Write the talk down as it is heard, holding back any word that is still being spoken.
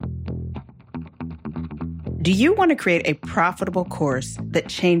Do you want to create a profitable course that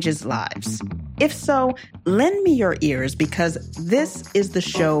changes lives? If so, lend me your ears because this is the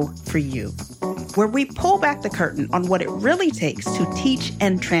show for you, where we pull back the curtain on what it really takes to teach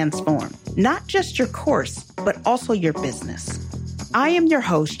and transform, not just your course, but also your business. I am your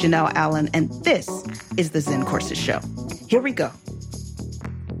host, Janelle Allen, and this is the Zen Courses Show. Here we go.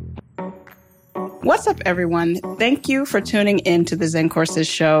 What's up, everyone? Thank you for tuning in to the Zen Courses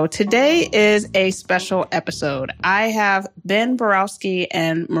Show. Today is a special episode. I have Ben Borowski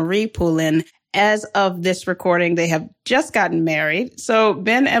and Marie Poulin. As of this recording, they have just gotten married. So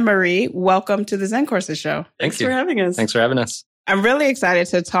Ben and Marie, welcome to the Zen Courses Show. Thanks for having us. Thanks for having us. I'm really excited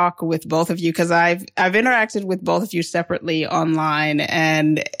to talk with both of you because I've interacted with both of you separately online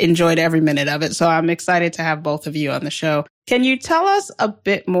and enjoyed every minute of it. So I'm excited to have both of you on the show. Can you tell us a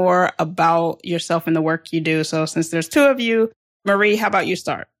bit more about yourself and the work you do? So since there's two of you, Marie, how about you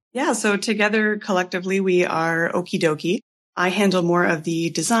start? Yeah, so together collectively we are Okie Dokie. I handle more of the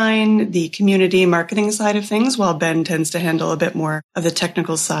design, the community marketing side of things, while Ben tends to handle a bit more of the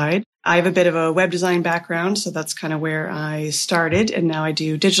technical side. I have a bit of a web design background, so that's kind of where I started. And now I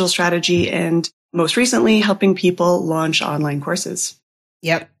do digital strategy and most recently helping people launch online courses.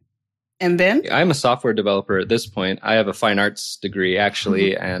 Yep. And Ben? I'm a software developer at this point. I have a fine arts degree,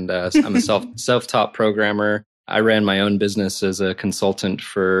 actually, and I'm a self-taught programmer. I ran my own business as a consultant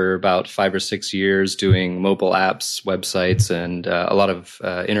for about 5 or 6 years, doing mobile apps, websites, and a lot of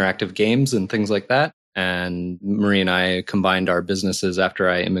interactive games and things like that. And Marie and I combined our businesses after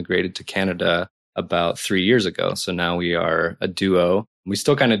I immigrated to Canada about 3 years ago. So now we are a duo. We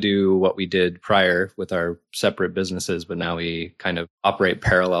still kind of do what we did prior with our separate businesses, but now we kind of operate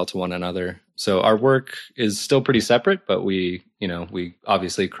parallel to one another. So our work is still pretty separate, but we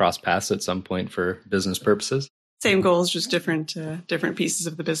obviously cross paths at some point for business purposes. Same goals, just different pieces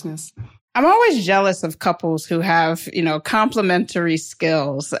of the business. I'm always jealous of couples who have, complementary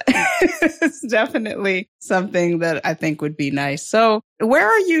skills. It's definitely something that I think would be nice. So where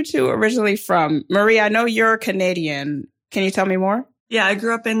are you two originally from? Marie, I know you're Canadian. Can you tell me more? Yeah, I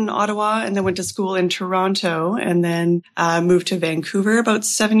grew up in Ottawa and then went to school in Toronto and then moved to Vancouver about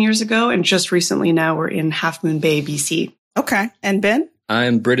 7 years ago. And just recently now we're in Half Moon Bay, BC. Okay. And Ben?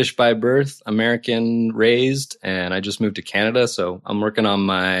 I'm British by birth, American raised, and I just moved to Canada. So I'm working on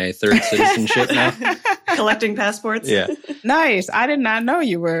my third citizenship now. Collecting passports. Yeah. Nice. I did not know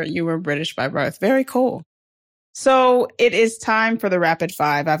you were British by birth. Very cool. So it is time for the Rapid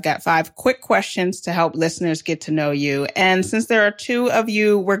Five. I've got 5 quick questions to help listeners get to know you. And since there are 2 of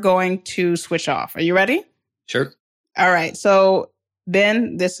you, we're going to switch off. Are you ready? Sure. All right. So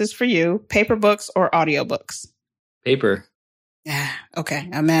Ben, this is for you. Paper books or audiobooks? Paper. Yeah. Okay.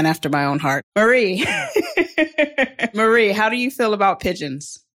 A man after my own heart. Marie. Marie, how do you feel about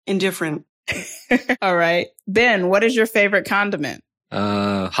pigeons? Indifferent. All right. Ben, what is your favorite condiment?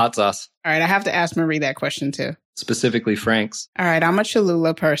 Hot sauce. All right. I have to ask Marie that question too. Specifically Frank's. All right. I'm a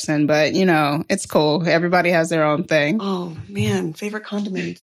Cholula person, but it's cool. Everybody has their own thing. Oh man. Favorite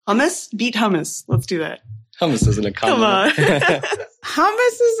condiment. Hummus? Beat hummus. Let's do that. Hummus isn't a condiment. Come on.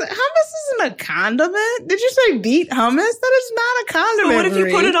 Hummus isn't a condiment? Did you say beet hummus? That is not a condiment. So what if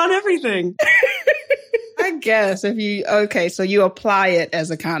Marie. you put it on everything? I guess so you apply it as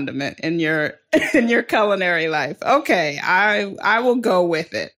a condiment in your culinary life. Okay, I will go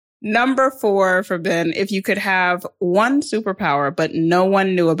with it. Number 4 for Ben, if you could have one superpower, but no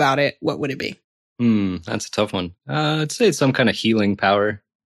one knew about it, what would it be? That's a tough one. I'd say it's some kind of healing power.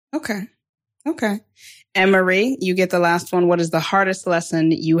 Okay. And Marie, you get the last one. What is the hardest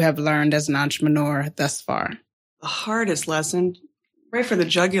lesson you have learned as an entrepreneur thus far? The hardest lesson, right for the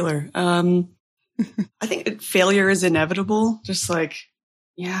jugular. I think failure is inevitable. Just I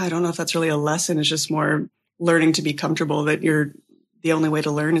don't know if that's really a lesson. It's just more learning to be comfortable that the only way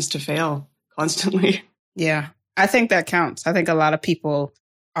to learn is to fail constantly. Yeah, I think that counts. I think a lot of people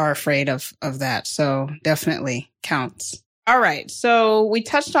are afraid of that. So definitely counts. All right. So we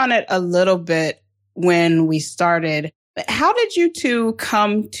touched on it a little bit when we started. But how did you two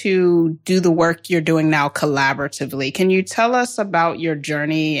come to do the work you're doing now collaboratively? Can you tell us about your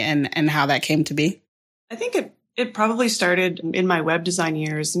journey and how that came to be? I think it probably started in my web design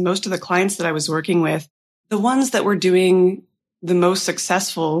years. Most of the clients that I was working with, the ones that were doing the most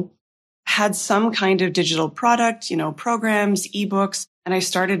successful had some kind of digital product, programs, ebooks. And I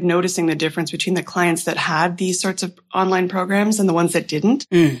started noticing the difference between the clients that had these sorts of online programs and the ones that didn't.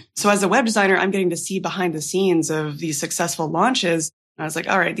 So as a web designer, I'm getting to see behind the scenes of these successful launches. And I was like,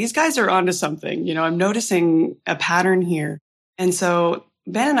 all right, these guys are onto something. I'm noticing a pattern here. And so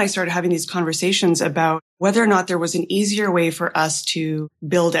Ben and I started having these conversations about whether or not there was an easier way for us to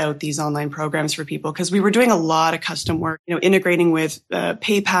build out these online programs for people. Because we were doing a lot of custom work, integrating with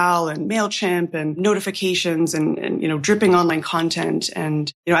PayPal and MailChimp and notifications and dripping online content.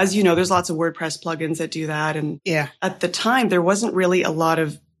 And, as you know, there's lots of WordPress plugins that do that. And at the time, there wasn't really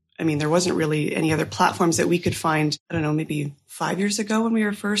there wasn't really any other platforms that we could find, I don't know, maybe 5 years ago when we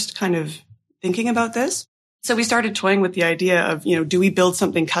were first kind of thinking about this. So we started toying with the idea of, do we build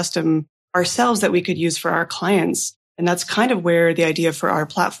something custom ourselves that we could use for our clients? And that's kind of where the idea for our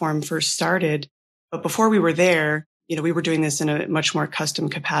platform first started. But before we were there, we were doing this in a much more custom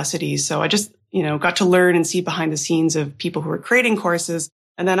capacity. So I just, got to learn and see behind the scenes of people who were creating courses.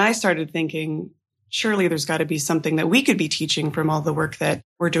 And then I started thinking, surely there's got to be something that we could be teaching from all the work that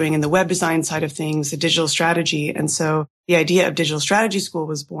we're doing in the web design side of things, the digital strategy. And so the idea of Digital Strategy School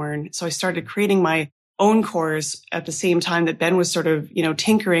was born. So I started creating my own course at the same time that Ben was sort of,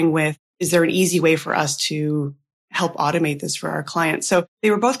 tinkering with, is there an easy way for us to help automate this for our clients? So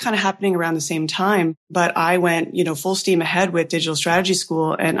they were both kind of happening around the same time, but I went, full steam ahead with Digital Strategy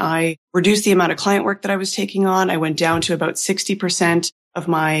School, and I reduced the amount of client work that I was taking on. I went down to about 60% of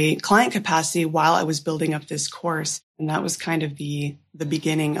my client capacity while I was building up this course. And that was kind of the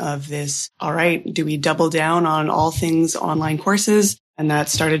beginning of this. All right, do we double down on all things online courses? And that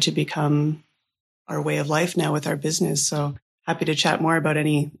started to become our way of life now with our business. So happy to chat more about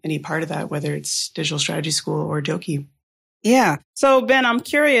any part of that, whether it's Digital Strategy School or Doki. Yeah. So Ben, I'm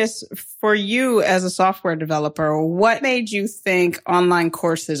curious, for you as a software developer, what made you think online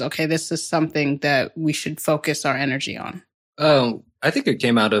courses, okay, this is something that we should focus our energy on? I think it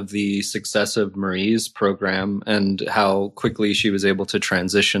came out of the success of Marie's program and how quickly she was able to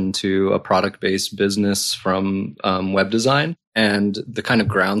transition to a product-based business from web design. And the kind of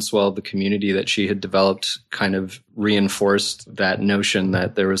groundswell of the community that she had developed kind of reinforced that notion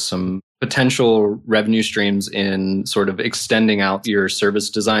that there was some potential revenue streams in sort of extending out your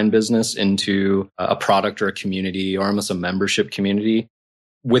service design business into a product or a community or almost a membership community.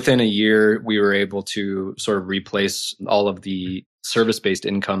 Within a year, we were able to sort of replace all of the service-based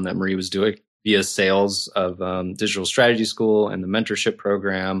income that Marie was doing via sales of Digital Strategy School and the mentorship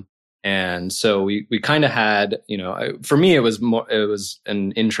program. And so we kind of had, for me, it was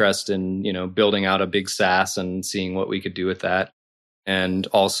an interest in, building out a big SaaS and seeing what we could do with that. And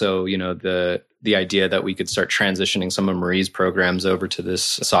also, the idea that we could start transitioning some of Marie's programs over to this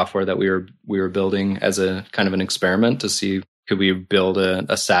software that we were building as a kind of an experiment to see, could we build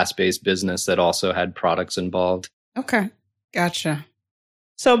a SaaS-based business that also had products involved? Okay. Gotcha.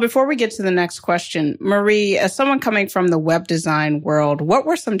 So before we get to the next question, Marie, as someone coming from the web design world, what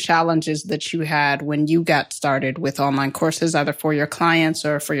were some challenges that you had when you got started with online courses, either for your clients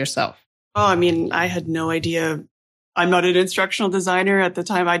or for yourself? Oh, I had no idea. I'm not an instructional designer. At the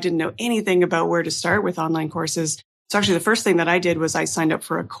time, I didn't know anything about where to start with online courses. So actually, the first thing that I did was I signed up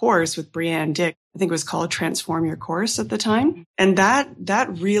for a course with Brianne Dick. I think it was called Transform Your Course at the time. And that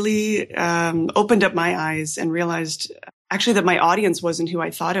really opened up my eyes and realized actually that my audience wasn't who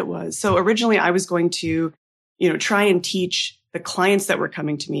I thought it was. So originally I was going to, try and teach the clients that were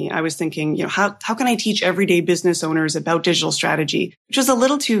coming to me. I was thinking, how can I teach everyday business owners about digital strategy, which was a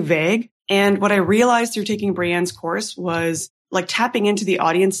little too vague. And what I realized through taking Brianne's course was like tapping into the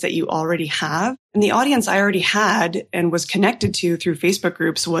audience that you already have. And the audience I already had and was connected to through Facebook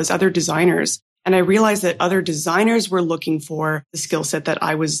groups was other designers. And I realized that other designers were looking for the skill set that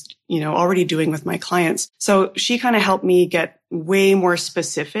I was, already doing with my clients. So she kind of helped me get way more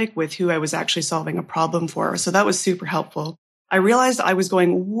specific with who I was actually solving a problem for. So that was super helpful. I realized I was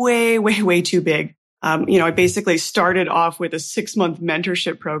going way, way, way too big. I basically started off with a 6-month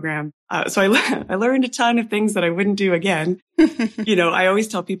mentorship program. So I learned a ton of things that I wouldn't do again. I always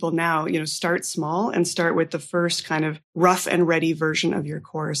tell people now, start small and start with the first kind of rough and ready version of your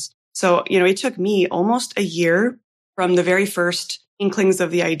course. So, it took me almost a year from the very first inklings of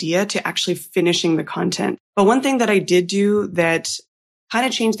the idea to actually finishing the content. But one thing that I did do that kind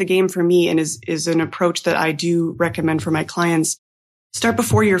of changed the game for me and is an approach that I do recommend for my clients. Start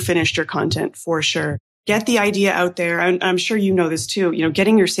before you're finished your content, for sure. Get the idea out there. I'm sure you know this too,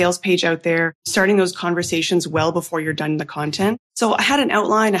 getting your sales page out there, starting those conversations well before you're done the content. So I had an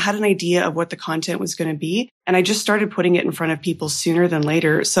outline, I had an idea of what the content was going to be, and I just started putting it in front of people sooner than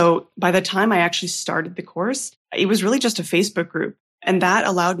later. So by the time I actually started the course, it was really just a Facebook group. And that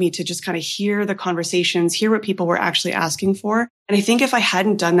allowed me to just kind of hear the conversations, hear what people were actually asking for. And I think if I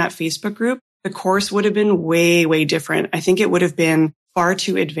hadn't done that Facebook group, the course would have been way, way different. I think it would have been far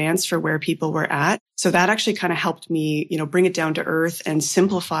too advanced for where people were at. So that actually kind of helped me, bring it down to earth and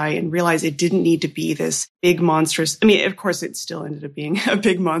simplify and realize it didn't need to be this big monstrous. I mean, of course, it still ended up being a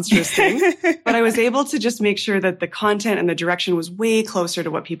big monstrous thing, but I was able to just make sure that the content and the direction was way closer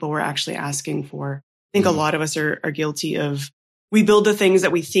to what people were actually asking for. I think a lot of us are guilty of, we build the things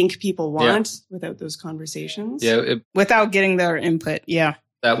that we think people want without those conversations. Yeah. Without getting their input. Yeah.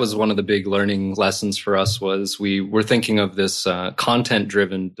 That was one of the big learning lessons for us was we were thinking of this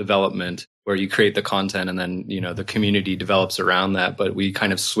content-driven development where you create the content and then, the community develops around that. But we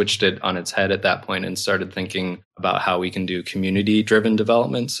kind of switched it on its head at that point and started thinking about how we can do community-driven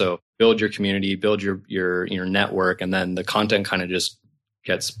development. So build your community, build your network, and then the content kind of just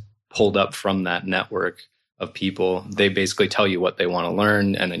gets pulled up from that network of people. They basically tell you what they want to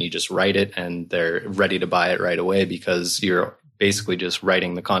learn, and then you just write it and they're ready to buy it right away because you're basically just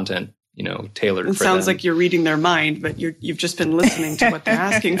writing the content, tailored for them. It sounds like you're reading their mind, but you've just been listening to what they're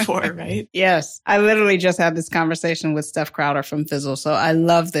asking for, right? Yes. I literally just had this conversation with Steph Crowder from Fizzle. So I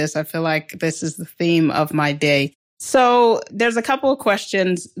love this. I feel like this is the theme of my day. So there's a couple of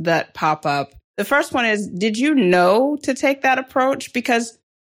questions that pop up. The first one is, did you know to take that approach? Because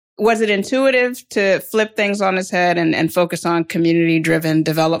was it intuitive to flip things on its head and focus on community-driven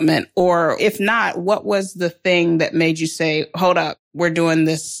development? Or if not, what was the thing that made you say, hold up, we're doing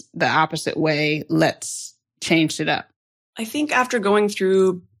this the opposite way, let's change it up? I think after going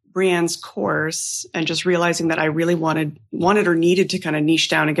through Brianne's course and just realizing that I really wanted or needed to kind of niche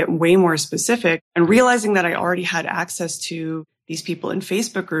down and get way more specific, and realizing that I already had access to these people in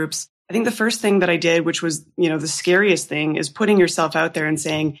Facebook groups, I think the first thing that I did, which was, the scariest thing, is putting yourself out there and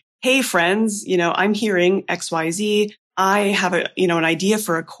saying, hey, friends, I'm hearing XYZ. I have an idea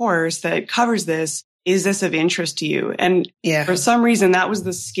for a course that covers this. Is this of interest to you? And for some reason, that was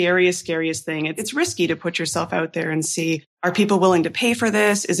the scariest thing. It's risky to put yourself out there and see, are people willing to pay for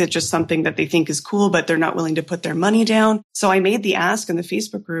this? Is it just something that they think is cool, but they're not willing to put their money down? So I made the ask in the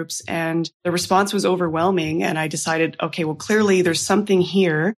Facebook groups and the response was overwhelming. And I decided, okay, well, clearly there's something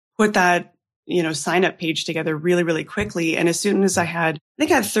here. Put that sign up page together really, really quickly. And as soon as I had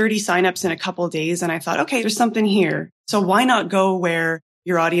 30 signups in a couple of days, and I thought, okay, there's something here. So why not go where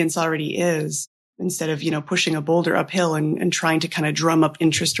your audience already is instead of, pushing a boulder uphill and trying to kind of drum up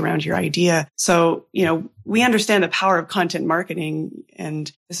interest around your idea. So, we understand the power of content marketing. And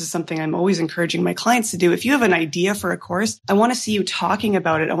this is something I'm always encouraging my clients to do. If you have an idea for a course, I want to see you talking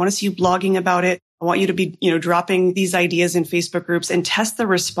about it. I want to see you blogging about it. I want you to be, dropping these ideas in Facebook groups and test the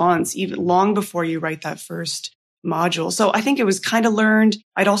response even long before you write that first module. So I think it was kind of learned.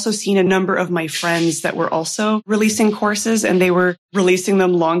 I'd also seen a number of my friends that were also releasing courses and they were releasing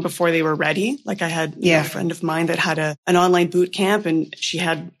them long before they were ready. Like I had a friend of mine that had an online boot camp and she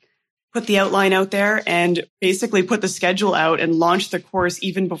had put the outline out there and basically put the schedule out and launched the course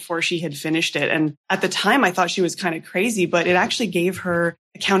even before she had finished it. And at the time, I thought she was kind of crazy, but it actually gave her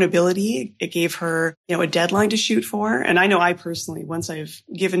accountability. It gave her, a deadline to shoot for. And I know I personally, once I've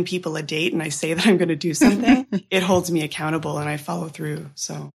given people a date and I say that I'm going to do something, it holds me accountable and I follow through.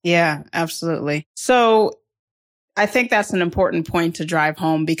 So yeah, absolutely. So I think that's an important point to drive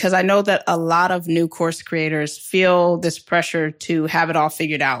home because I know that a lot of new course creators feel this pressure to have it all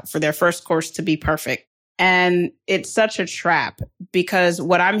figured out for their first course to be perfect. And it's such a trap because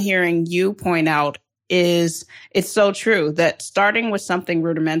what I'm hearing you point out is it's so true that starting with something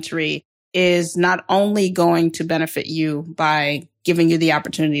rudimentary is not only going to benefit you by giving you the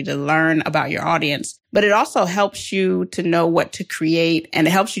opportunity to learn about your audience, but it also helps you to know what to create and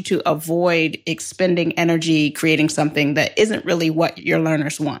it helps you to avoid expending energy creating something that isn't really what your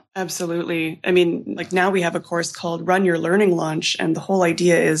learners want. Absolutely. I mean, like now we have a course called Run Your Learning Launch, and the whole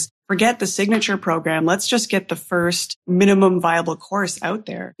idea is forget the signature program. Let's just get the first minimum viable course out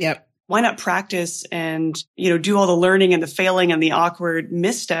there. Yep. Why not practice and, do all the learning and the failing and the awkward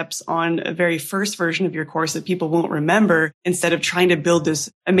missteps on a very first version of your course that people won't remember instead of trying to build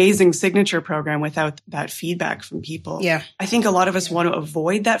this amazing signature program without that feedback from people. Yeah. I think a lot of us want to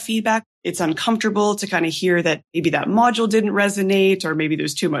avoid that feedback. It's uncomfortable to kind of hear that maybe that module didn't resonate or maybe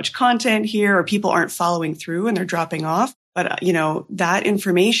there's too much content here or people aren't following through and they're dropping off. But, that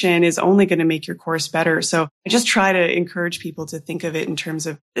information is only going to make your course better. So I just try to encourage people to think of it in terms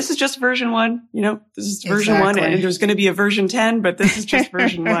of this is just version 1, this is version 1 and there's going to be a version 10, but this is just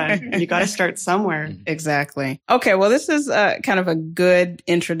version 1. You got to start somewhere. Exactly. Okay. Well, this is kind of a good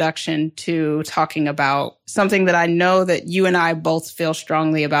introduction to talking about something that I know that you and I both feel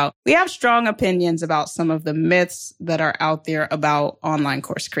strongly about. We have strong opinions about some of the myths that are out there about online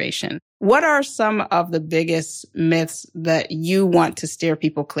course creation. What are some of the biggest myths that you want to steer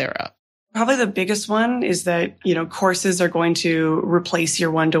people clear of? Probably the biggest one is that, courses are going to replace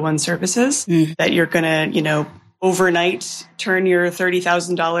your one-to-one services, that you're going to, overnight turn your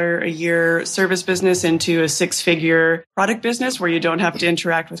 $30,000 a year service business into a 6-figure product business where you don't have to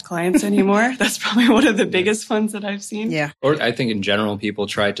interact with clients anymore. That's probably one of the biggest ones that I've seen. Yeah. Or I think in general, people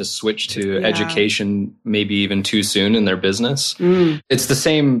try to switch to education maybe even too soon in their business. It's the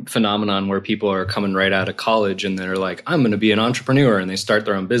same phenomenon where people are coming right out of college and they're like, I'm going to be an entrepreneur, and they start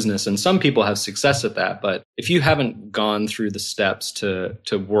their own business. And some people have success at that. But if you haven't gone through the steps to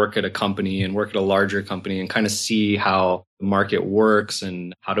work at a company and work at a larger company and kind of see how the market works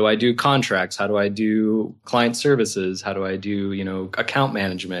and how do I do contracts? How do I do client services? How do I do, account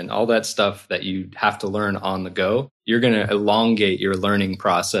management? All that stuff that you have to learn on the go. You're going to elongate your learning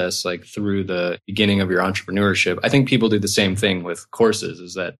process like through the beginning of your entrepreneurship. I think people do the same thing with courses,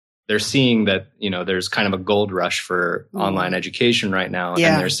 is that they're seeing that, there's kind of a gold rush for online education right now.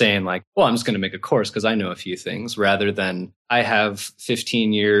 Yeah. And they're saying like, well, I'm just going to make a course because I know a few things, rather than I have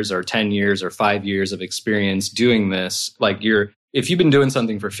 15 years or 10 years or 5 years of experience doing this. Like if you've been doing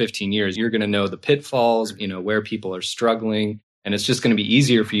something for 15 years, you're going to know the pitfalls, where people are struggling. And it's just going to be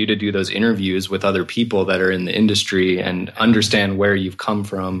easier for you to do those interviews with other people that are in the industry and understand where you've come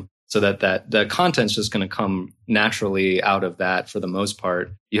from. So that the content's just going to come naturally out of that for the most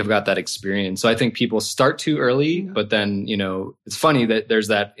part. You've got that experience. So I think people start too early, but then, it's funny that there's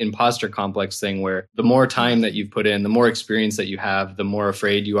that imposter complex thing where the more time that you've put in, the more experience that you have, the more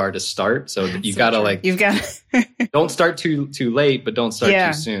afraid you are to start. So you've got to don't start too late, but don't start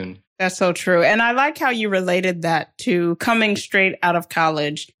too soon. That's so true. And I like how you related that to coming straight out of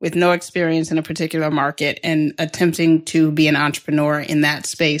college with no experience in a particular market and attempting to be an entrepreneur in that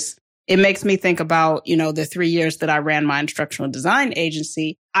space. It makes me think about, the 3 years that I ran my instructional design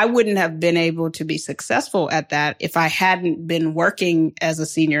agency. I wouldn't have been able to be successful at that if I hadn't been working as a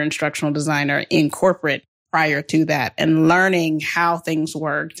senior instructional designer in corporate prior to that and learning how things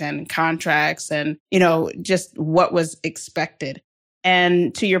worked and contracts and, just what was expected.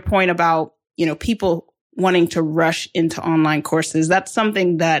 And to your point about, people wanting to rush into online courses, that's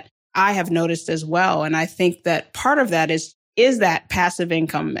something that I have noticed as well. And I think that part of that is that passive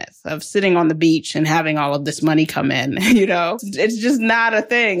income myth of sitting on the beach and having all of this money come in. It's just not a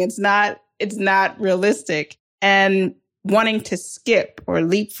thing. It's not realistic. And wanting to skip or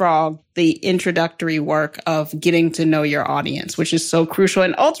leapfrog the introductory work of getting to know your audience, which is so crucial.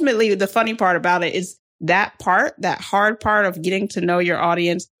 And ultimately, the funny part about it is that hard part of getting to know your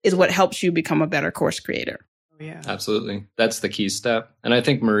audience is what helps you become a better course creator. Yeah, absolutely. That's the key step. And I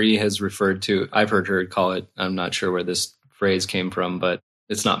think Marie has referred to, I've heard her call it, I'm not sure where this phrase came from, but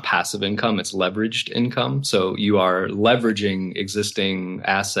it's not passive income, it's leveraged income. So you are leveraging existing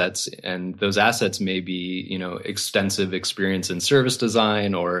assets, and those assets may be, extensive experience in service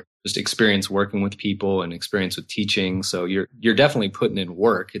design or just experience working with people and experience with teaching. So you're definitely putting in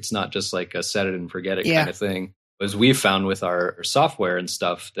work. It's not just like a set it and forget it kind of thing. As we've found with our software and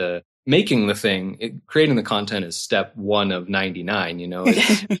stuff, making the thing, creating the content is step 1 of 99,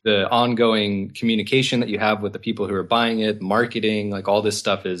 It's the ongoing communication that you have with the people who are buying it, marketing, like all this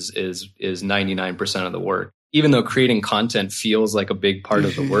stuff is 99% of the work. Even though creating content feels like a big part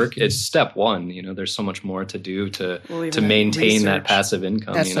of the work, it's step 1. There's so much more to do to maintain that passive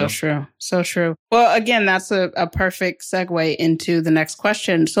income. That's so true. So true. Well, again, that's a perfect segue into the next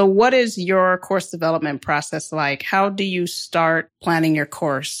question. So what is your course development process like? How do you start planning your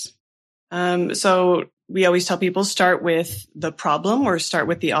course? So we always tell people start with the problem or start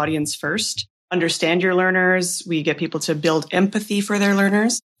with the audience first. Understand your learners. We get people to build empathy for their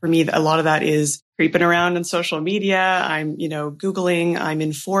learners. For me, a lot of that is creeping around on social media. I'm, Googling, I'm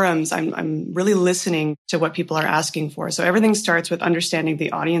in forums. I'm really listening to what people are asking for. So everything starts with understanding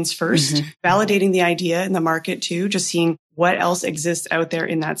the audience first, validating the idea in the market too, just seeing what else exists out there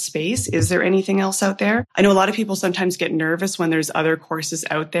in that space. Is there anything else out there? I know a lot of people sometimes get nervous when there's other courses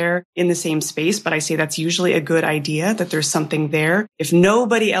out there in the same space, but I say that's usually a good idea, that there's something there. If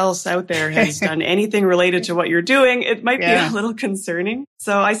nobody else out there has done anything related to what you're doing, it might be a little concerning.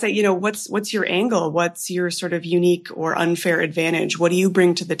 So I say, what's your angle? What's your sort of unique or unfair advantage? What do you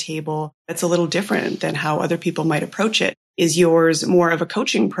bring to the table that's a little different than how other people might approach it? Is yours more of a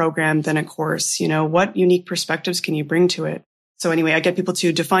coaching program than a course? What unique perspectives can you bring to it? So anyway, I get people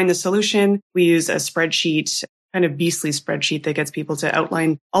to define the solution. We use a spreadsheet, kind of beastly spreadsheet that gets people to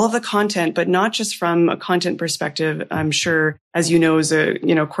outline all of the content, but not just from a content perspective. I'm sure, as you know, as a,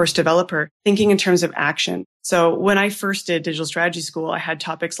 course developer, thinking in terms of action. So when I first did digital strategy school, I had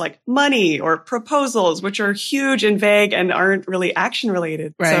topics like money or proposals, which are huge and vague and aren't really action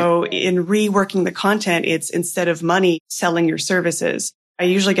related. Right. So in reworking the content, it's instead of money, selling your services. I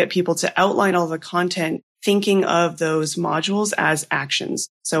usually get people to outline all the content, thinking of those modules as actions.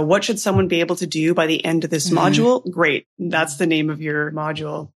 So what should someone be able to do by the end of this module? Great. That's the name of your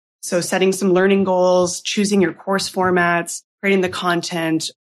module. So setting some learning goals, choosing your course formats, creating the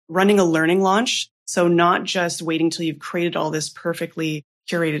content, running a learning launch. So not just waiting till you've created all this perfectly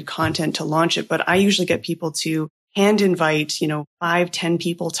curated content to launch it, but I usually get people to hand invite, 5, 10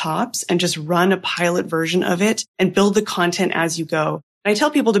 people tops and just run a pilot version of it and build the content as you go. And I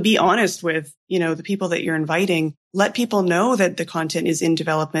tell people to be honest with, the people that you're inviting. Let people know that the content is in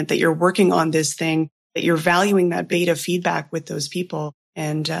development, that you're working on this thing, that you're valuing that beta feedback with those people.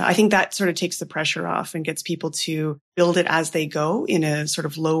 And I think that sort of takes the pressure off and gets people to build it as they go in a sort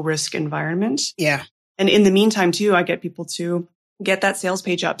of low risk environment. Yeah. And in the meantime, too, I get people to get that sales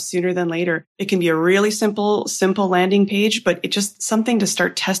page up sooner than later. It can be a really simple landing page, but it's just something to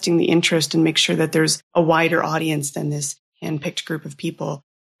start testing the interest and make sure that there's a wider audience than this handpicked group of people.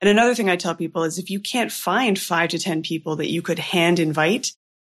 And another thing I tell people is if you can't find 5 to 10 people that you could hand invite,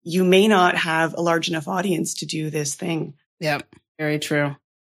 you may not have a large enough audience to do this thing. Yeah, very true.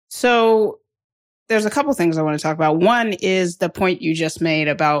 So there's a couple things I want to talk about. One is the point you just made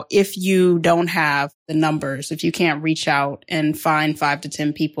about if you don't have the numbers, if you can't reach out and find 5 to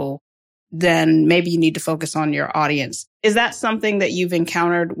 10 people, then maybe you need to focus on your audience. Is that something that you've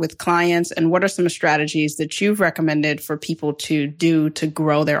encountered with clients? And what are some strategies that you've recommended for people to do to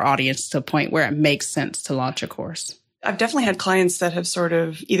grow their audience to a point where it makes sense to launch a course? I've definitely had clients that have sort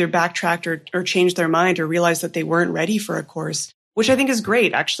of either backtracked or changed their mind or realized that they weren't ready for a course, which I think is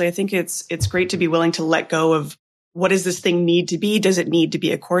great. Actually, I think it's great to be willing to let go of what does this thing need to be? Does it need to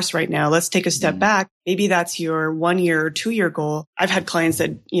be a course right now? Let's take a step back. Maybe that's your 1 year or 2 year goal. I've had clients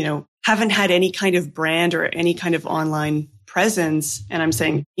that, haven't had any kind of brand or any kind of online presence. And I'm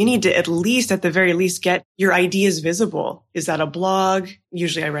saying you need to at the very least, get your ideas visible. Is that a blog?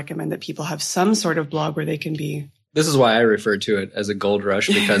 Usually I recommend that people have some sort of blog where they can be. This is why I refer to it as a gold rush,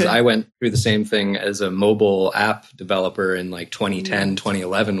 because I went through the same thing as a mobile app developer in like 2010,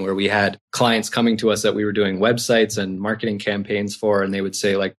 2011, where we had clients coming to us that we were doing websites and marketing campaigns for, and they would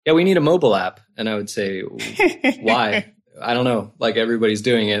say like, yeah, we need a mobile app. And I would say, why? I don't know. Like everybody's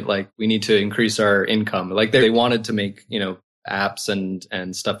doing it. Like we need to increase our income. Like they wanted to make, apps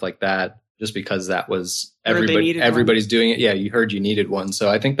and stuff like that just because that was everybody's doing it. Yeah. You heard you needed one. So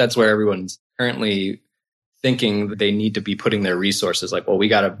I think that's where everyone's currently thinking that they need to be putting their resources like, well, we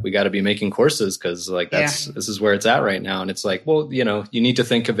gotta be making courses because like this is where it's at right now. And it's like, well, you need to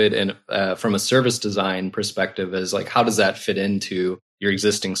think of it in from a service design perspective as like, how does that fit into your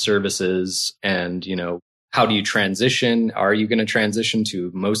existing services? And, how do you transition? Are you going to transition to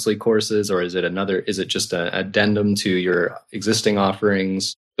mostly courses, or is it just an addendum to your existing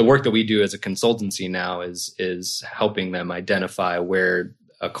offerings? The work that we do as a consultancy now is helping them identify where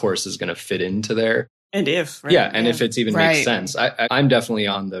a course is going to fit into there. And if, right? Yeah. And if it's even makes sense. I'm definitely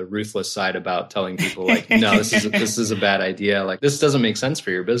on the ruthless side about telling people like, no, this is a bad idea. Like this doesn't make sense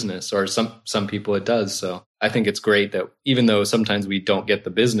for your business, or some people it does. So I think it's great that even though sometimes we don't get the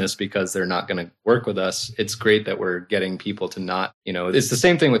business because they're not going to work with us, it's great that we're getting people to not, it's the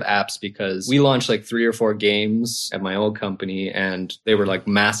same thing with apps, because we launched like 3 or 4 games at my old company and they were like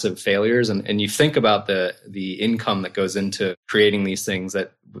massive failures. And you think about the income that goes into creating these things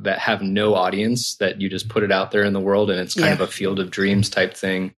that have no audience, that you just put it out there in the world and it's kind of a field of dreams type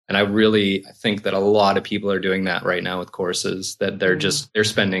thing. And I really think that a lot of people are doing that right now with courses, that they're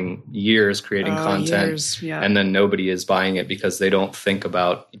spending years creating content and then nobody is buying it because they don't think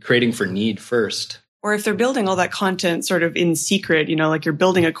about creating for need first. Or if they're building all that content sort of in secret, like you're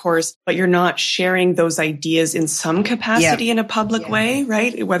building a course, but you're not sharing those ideas in some capacity in a public way,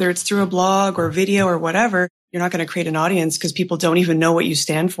 right? Whether it's through a blog or video or whatever, you're not going to create an audience because people don't even know what you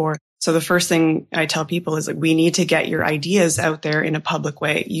stand for. So the first thing I tell people is like, we need to get your ideas out there in a public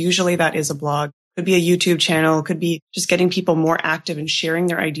way. Usually that is a blog. Could be a YouTube channel, could be just getting people more active and sharing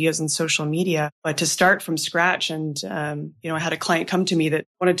their ideas on social media. But to start from scratch, and, I had a client come to me that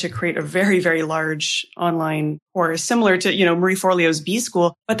wanted to create a very, very large online course similar to, Marie Forleo's B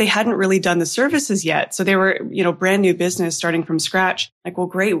School, but they hadn't really done the services yet. So they were, brand new business starting from scratch. Like, well,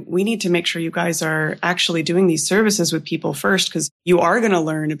 great. We need to make sure you guys are actually doing these services with people first, because you are going to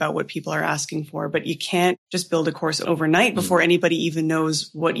learn about what people are asking for, but you can't just build a course overnight before anybody even knows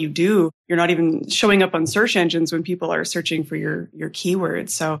what you do. You're not even showing up on search engines when people are searching for your keywords.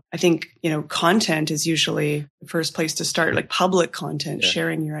 So I think, content is usually the first place to start, like public content,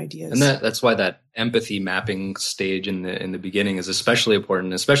 sharing your ideas. And that's why that empathy mapping stage in the beginning is especially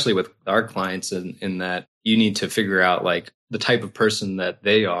important, especially with our clients, in that you need to figure out like the type of person that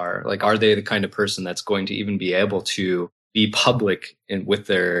they are. Like, are they the kind of person that's going to even be able to be public with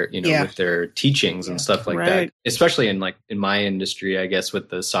their, with their teachings and stuff like that. Especially in my industry, I guess, with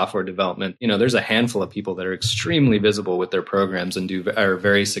the software development, there's a handful of people that are extremely visible with their programs and are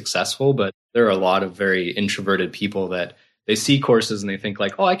very successful. But there are a lot of very introverted people that they see courses and they think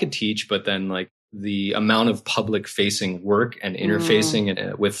like, oh, I could teach, but then like the amount of public facing work and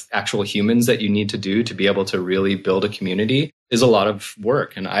interfacing with actual humans that you need to do to be able to really build a community is a lot of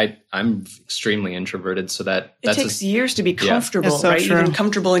work. And I'm extremely introverted. So that takes years to be comfortable, right? True. Even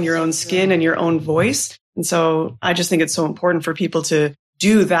comfortable in your own skin and your own voice. And so I just think it's so important for people to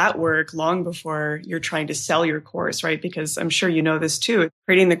do that work long before you're trying to sell your course, right? Because I'm sure you know this too.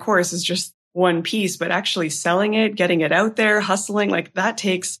 Creating the course is just one piece, but actually selling it, getting it out there, hustling, like that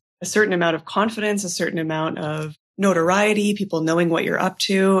takes a certain amount of confidence, a certain amount of notoriety, people knowing what you're up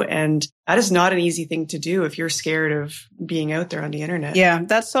to. And that is not an easy thing to do if you're scared of being out there on the internet. Yeah,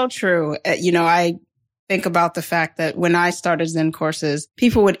 that's so true. I think about the fact that when I started Zen courses,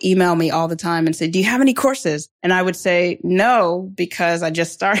 people would email me all the time and say, do you have any courses? And I would say no, because I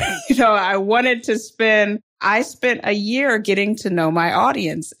just started, I spent a year getting to know my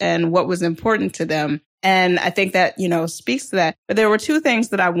audience and what was important to them. And I think that, speaks to that. But there were two things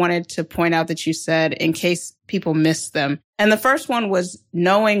that I wanted to point out that you said in case people missed them. And the first one was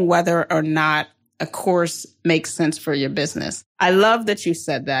knowing whether or not a course makes sense for your business. I love that you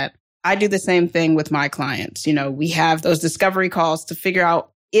said that. I do the same thing with my clients. We have those discovery calls to figure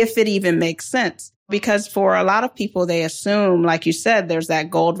out if it even makes sense. Because for a lot of people, they assume, like you said, there's that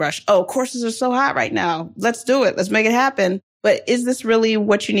gold rush. Oh, courses are so hot right now. Let's do it. Let's make it happen. But is this really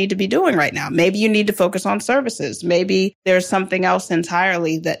what you need to be doing right now? Maybe you need to focus on services. Maybe there's something else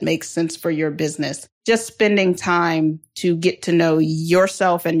entirely that makes sense for your business. Just spending time to get to know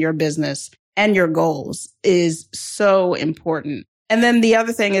yourself and your business and your goals is so important. And then the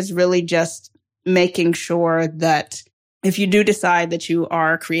other thing is really just making sure that if you do decide that you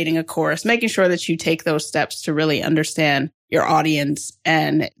are creating a course, making sure that you take those steps to really understand your audience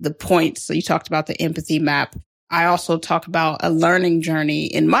and the points. So you talked about the empathy map. I also talk about a learning journey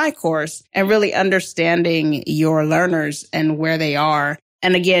in my course and really understanding your learners and where they are.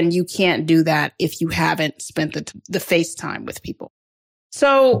 And again, you can't do that if you haven't spent the face time with people.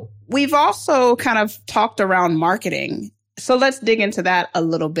 So we've also kind of talked around marketing. So let's dig into that a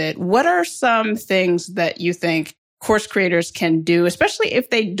little bit. What are some things that you think course creators can do, especially if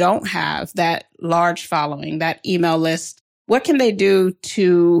they don't have that large following, that email list? What can they do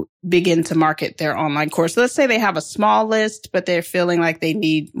to begin to market their online course? Let's say they have a small list, but they're feeling like they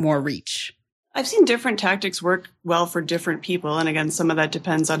need more reach. I've seen different tactics work well for different people. And again, some of that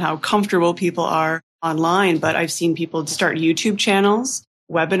depends on how comfortable people are online. But I've seen people start YouTube channels.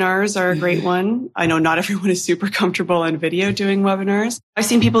 Webinars are a great one. I know not everyone is super comfortable on video doing webinars. I've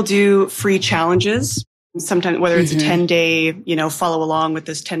seen people do free challenges. Sometimes, whether it's a 10-day, follow along with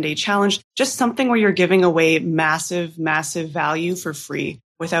this 10-day challenge, just something where you're giving away massive, massive value for free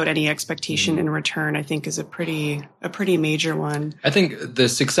without any expectation in return, I think is a pretty major one. I think the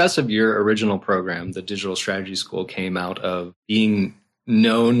success of your original program, the Digital Strategy School, came out of being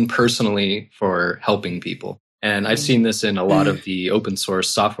known personally for helping people. And I've seen this in a lot of the open source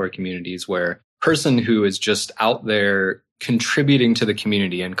software communities where a person who is just out there contributing to the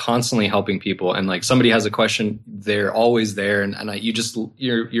community and constantly helping people. And like somebody has a question, they're always there. And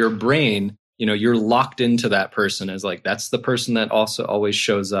your brain, you're locked into that person as like, that's the person that also always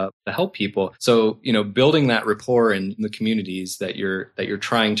shows up to help people. So, building that rapport in the communities that you're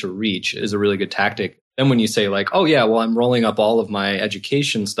trying to reach is a really good tactic. Then when you say like, oh yeah, well, I'm rolling up all of my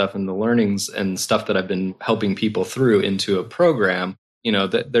education stuff and the learnings and stuff that I've been helping people through into a program,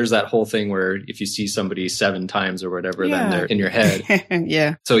 there's that whole thing where if you see somebody 7 times or whatever, then they're in your head.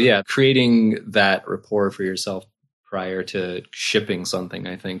 Yeah. So yeah, creating that rapport for yourself prior to shipping something,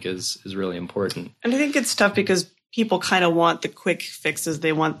 I think is really important. And I think it's tough because people kind of want the quick fixes.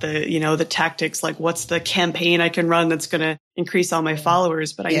 They want the tactics, like what's the campaign I can run that's going to increase all my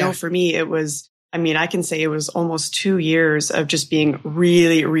followers. But I know for me, I can say it was almost 2 years of just being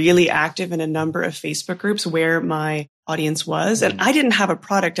really, really active in a number of Facebook groups where my audience was. And I didn't have a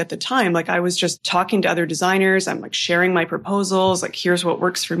product at the time. Like I was just talking to other designers. I'm like sharing my proposals, like here's what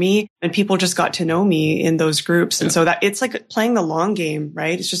works for me. And people just got to know me in those groups. And so that it's like playing the long game,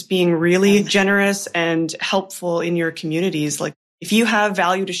 right? It's just being really generous and helpful in your communities. Like if you have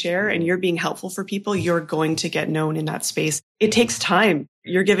value to share and you're being helpful for people, you're going to get known in that space. It takes time.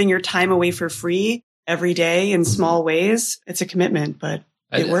 You're giving your time away for free every day in small ways. It's a commitment, but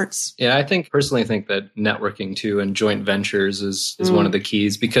it works. Yeah, I personally think that networking too and joint ventures is one of the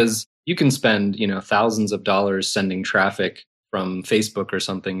keys, because you can spend, thousands of dollars sending traffic from Facebook or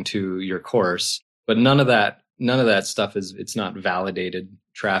something to your course, but none of that none of that stuff it's not validated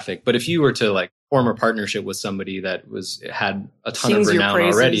traffic. But if you were to like form a partnership with somebody that had a ton of renown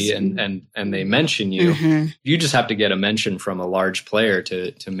already and they mention you, you just have to get a mention from a large player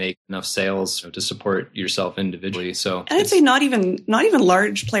to make enough sales to support yourself individually. So, and I'd say not even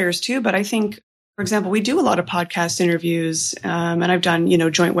large players too, but I think, for example, we do a lot of podcast interviews, and I've done,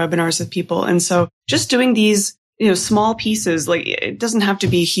 joint webinars with people. And so just doing these, small pieces, like it doesn't have to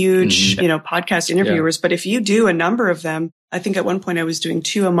be huge, podcast interviewers, but if you do a number of them, I think at one point I was doing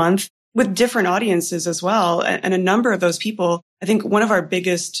 2 a month with different audiences as well. And a number of those people, I think one of our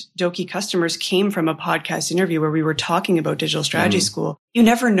biggest Doki customers came from a podcast interview where we were talking about digital strategy school. You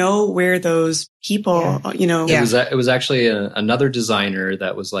never know where those people, It was actually another designer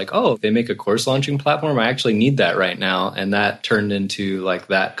that was like, oh, if they make a course launching platform, I actually need that right now. And that turned into like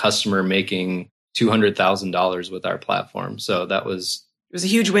that customer making $200,000 with our platform. So that was... It was a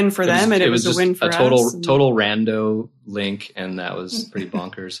huge win for them, and it was a win for us. Total rando link, and that was pretty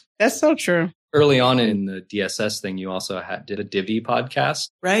bonkers. That's so true. Early on in the DSS thing, you also did a Divi podcast.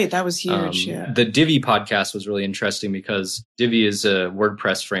 Right, that was huge, yeah. The Divi podcast was really interesting because Divi is a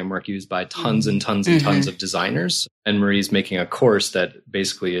WordPress framework used by tons and tons and tons of designers. And Marie's making a course that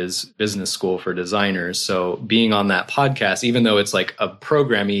basically is business school for designers. So being on that podcast, even though it's like a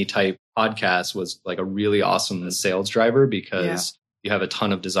programmy type podcast, was like a really awesome sales driver because... You have a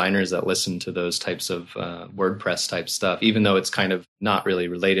ton of designers that listen to those types of WordPress type stuff, even though it's kind of not really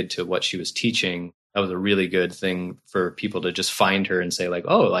related to what she was teaching. That was a really good thing for people to just find her and say like,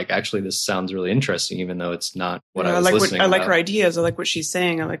 oh, like actually this sounds really interesting, even though it's not what I was listening I like her ideas. I like what she's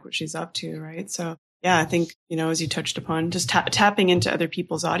saying. I like what she's up to. Right. So yeah, I think, as you touched upon, just tapping into other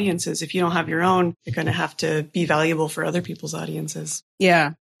people's audiences. If you don't have your own, you're going to have to be valuable for other people's audiences.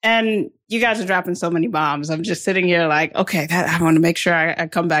 Yeah. And you guys are dropping so many bombs. I'm just sitting here like, okay, I want to make sure I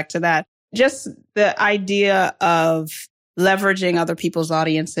come back to that. Just the idea of leveraging other people's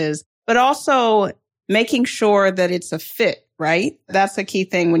audiences, but also making sure that it's a fit, right? That's a key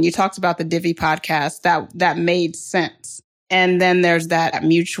thing. When you talked about the Divi podcast, that made sense. And then there's that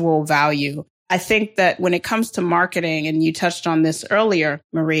mutual value. I think that when it comes to marketing, and you touched on this earlier,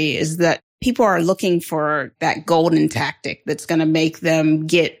 Marie, is that people are looking for that golden tactic that's going to make them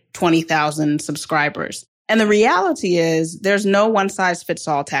get 20,000 subscribers. And the reality is there's no one size fits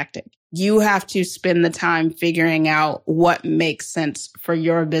all tactic. You have to spend the time figuring out what makes sense for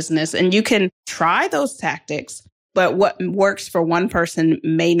your business. And you can try those tactics, but what works for one person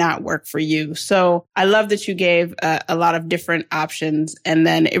may not work for you. So I love that you gave a lot of different options. And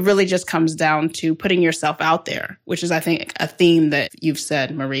then it really just comes down to putting yourself out there, which is, I think, a theme that you've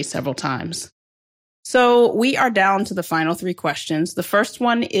said, Marie, several times. So we are down to the final 3 questions. The first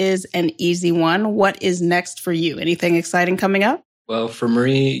one is an easy one. What is next for you? Anything exciting coming up? Well, for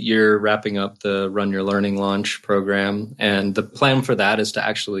Marie, you're wrapping up the Run Your Learning Launch program. And the plan for that is to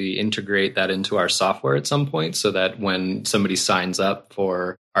actually integrate that into our software at some point so that when somebody signs up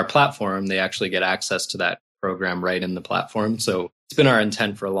for our platform, they actually get access to that program right in the platform. So it's been our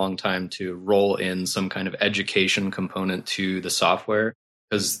intent for a long time to roll in some kind of education component to the software,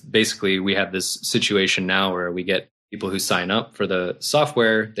 because basically we have this situation now where we get people who sign up for the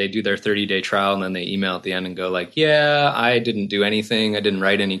software, they do their 30-day trial, and then they email at the end and go like, yeah, I didn't do anything. I didn't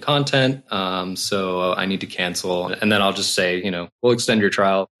write any content. So I need to cancel. And then I'll just say, we'll extend your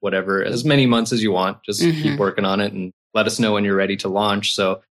trial, whatever, as many months as you want. Just keep working on it and let us know when you're ready to launch.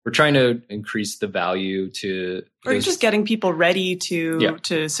 So we're trying to increase the value to... Or just getting people ready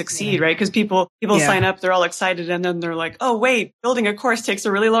to succeed, right? Because people sign up, they're all excited, and then they're like, oh, wait, building a course takes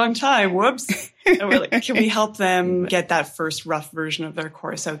a really long time. Whoops. And we're like, can we help them get that first rough version of their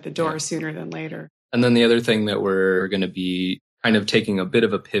course out the door sooner than later? And then the other thing that we're going to be kind of taking a bit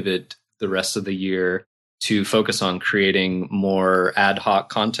of a pivot the rest of the year to focus on creating more ad hoc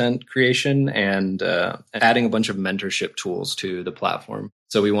content creation and adding a bunch of mentorship tools to the platform.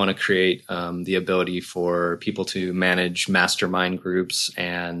 So we want to create the ability for people to manage mastermind groups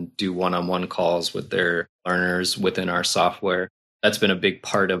and do one-on-one calls with their learners within our software. That's been a big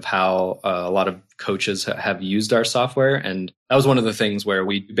part of how a lot of coaches have used our software. And that was one of the things where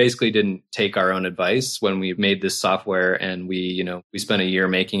we basically didn't take our own advice when we made this software, and we spent a year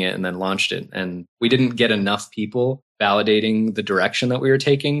making it and then launched it. And we didn't get enough people validating the direction that we were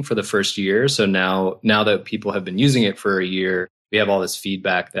taking for the first year. So now that people have been using it for a year, we have all this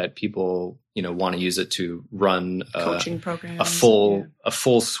feedback that people, want to use it to run coaching programs, a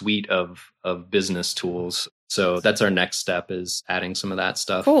full suite of business tools. So that's our next step, is adding some of that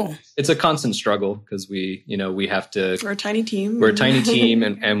stuff. Cool. It's a constant struggle because we have to. We're a tiny team. We're a tiny team,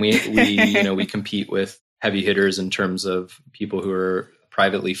 and we compete with heavy hitters in terms of people who are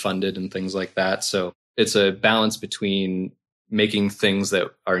privately funded and things like that. So it's a balance between making things that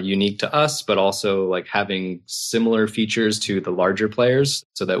are unique to us, but also like having similar features to the larger players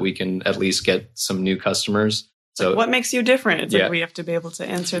so that we can at least get some new customers. So like what makes you different? It's like we have to be able to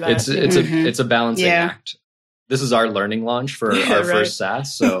answer that. It's a balancing act. This is our learning launch for our first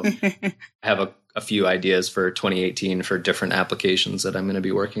SaaS. So I have a few ideas for 2018 for different applications that I'm going to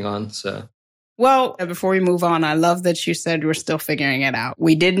be working on. So. Well, before we move on, I love that you said we're still figuring it out.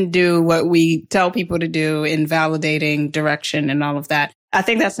 We didn't do what we tell people to do in validating direction and all of that. I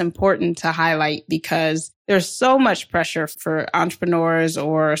think that's important to highlight because there's so much pressure for entrepreneurs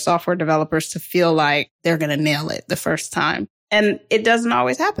or software developers to feel like they're going to nail it the first time. And it doesn't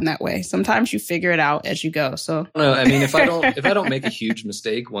always happen that way. Sometimes you figure it out as you go. So no, I mean, if I don't make a huge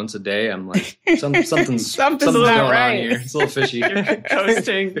mistake once a day, I'm like something's going right on here. It's a little fishy. You're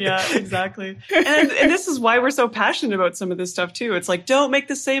coasting. Yeah, exactly. And this is why we're so passionate about some of this stuff too. It's like, don't make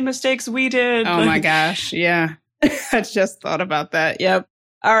the same mistakes we did. Oh my gosh. Yeah. I just thought about that. Yep.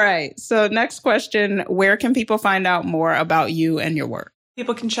 All right. So next question, where can people find out more about you and your work?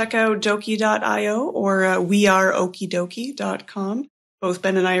 People can check out Doki.io or weareokidoki.com. Both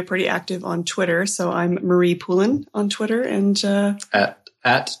Ben and I are pretty active on Twitter. So I'm Marie Poulin on Twitter and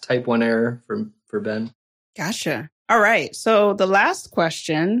at Type 1 Error for Ben. Gotcha. All right. So the last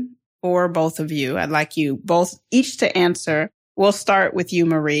question for both of you, I'd like you both each to answer. We'll start with you,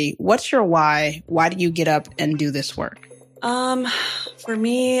 Marie. What's your why? Why do you get up and do this work? For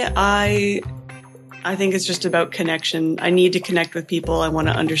me, I think it's just about connection. I need to connect with people. I want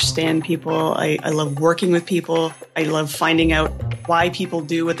to understand people. I love working with people. I love finding out why people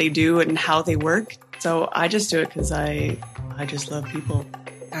do what they do and how they work. So I just do it because I just love people.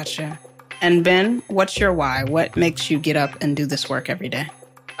 Gotcha. And Ben, what's your why? What makes you get up and do this work every day?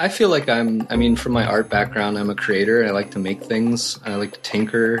 I feel like from my art background, I'm a creator. I like to make things. I like to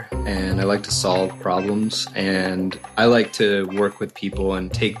tinker and I like to solve problems. And I like to work with people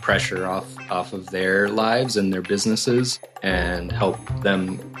and take pressure off of their lives and their businesses and help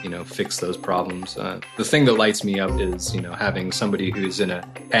them, fix those problems. The thing that lights me up is, having somebody who's in a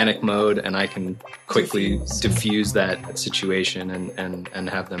panic mode and I can quickly diffuse that situation and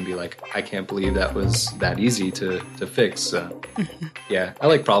have them be like, I can't believe that was that easy to fix. Yeah, I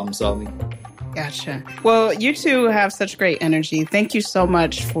like problem solving. Gotcha. Well, you two have such great energy. Thank you so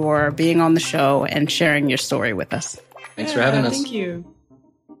much for being on the show and sharing your story with us. Thanks for having us. Thank you.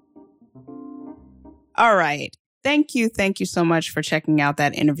 All right. Thank you so much for checking out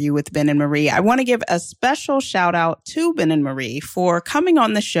that interview with Ben and Marie. I want to give a special shout out to Ben and Marie for coming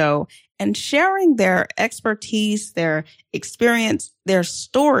on the show and sharing their expertise, their experience, their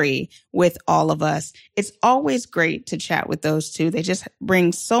story with all of us. It's always great to chat with those two. They just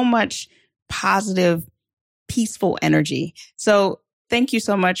bring so much positive, peaceful energy. So thank you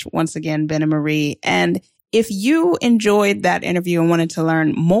so much once again, Ben and Marie. And if you enjoyed that interview and wanted to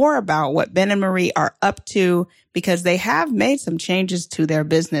learn more about what Ben and Marie are up to, because they have made some changes to their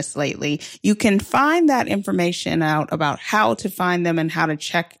business lately, you can find that information out about how to find them and how to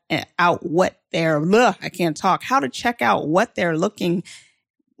check out what they're, how to check out what they're looking,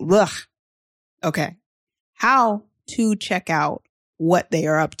 how to check out what they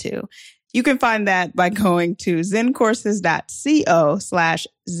are up to. You can find that by going to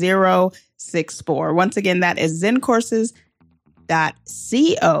zencourses.co/064. Once again, that is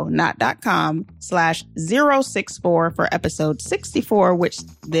zencourses.co, not .com, /064 for episode 64, which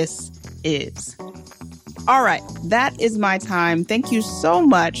this is. All right, that is my time. Thank you so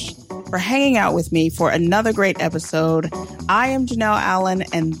much for hanging out with me for another great episode. I am Janelle Allen,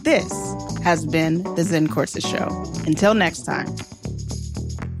 and this has been the Zen Courses Show. Until next time.